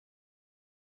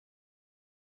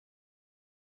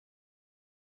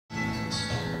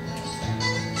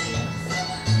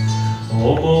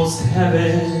almost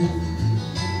heaven,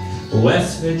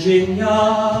 West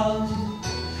Virginia,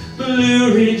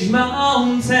 Blue Ridge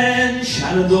Mountain,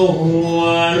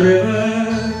 Shenandoah River.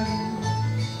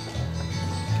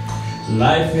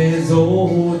 Life is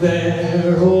old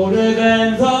there, older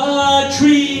than the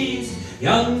trees,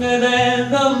 younger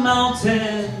than the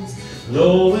mountains,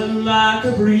 blowing like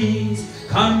a breeze.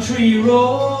 Country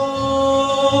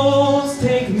roads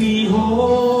take me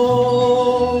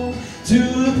home to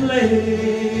the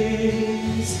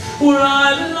place where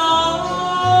I belong,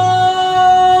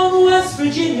 West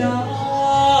Virginia,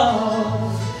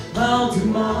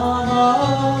 Mountain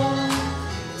Mama,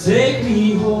 take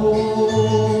me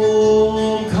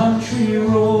home, country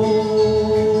roads.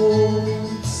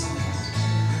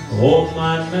 All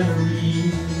my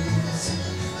memories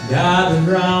gathered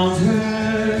round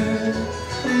her,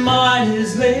 mine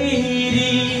is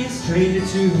lady, straight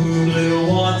to blue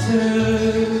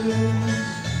water.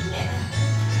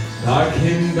 Dark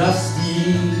and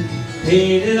dusty,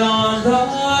 painted on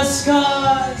the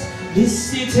skies,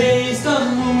 misty taste of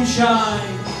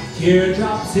moonshine,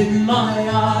 teardrops in my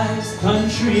eyes.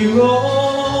 Country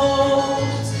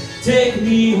roads take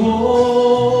me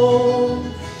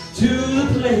home to the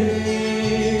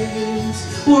place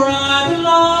where I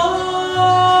belong,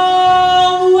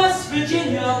 West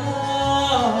Virginia,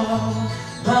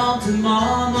 Mountain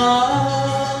Mama,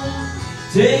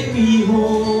 take me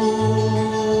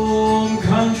home,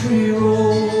 country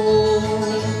roads.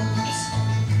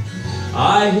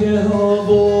 I hear her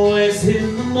voice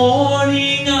in the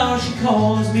morning, how she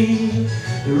calls me.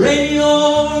 The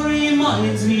radio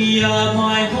reminds me of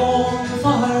my home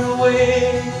far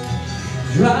away.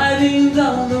 Driving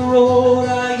down the road,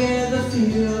 I get the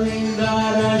feeling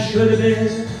that I should have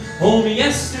been home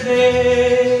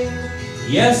yesterday.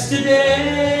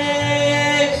 Yesterday,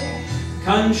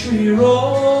 country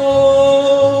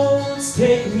roads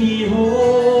take me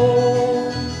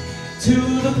home to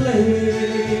the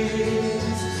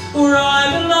place where I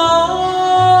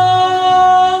belong,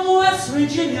 West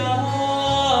Virginia,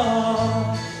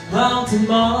 Mountain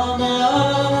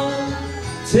Mama,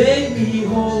 take me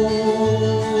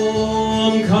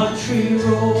home, country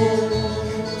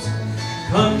roads,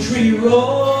 country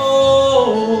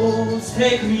roads,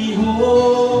 take me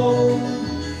home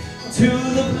to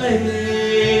the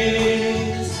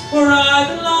place where I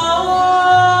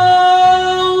belong,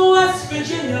 West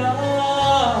Virginia,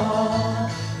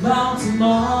 Mountain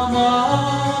Mama,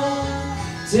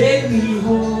 take me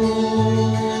home.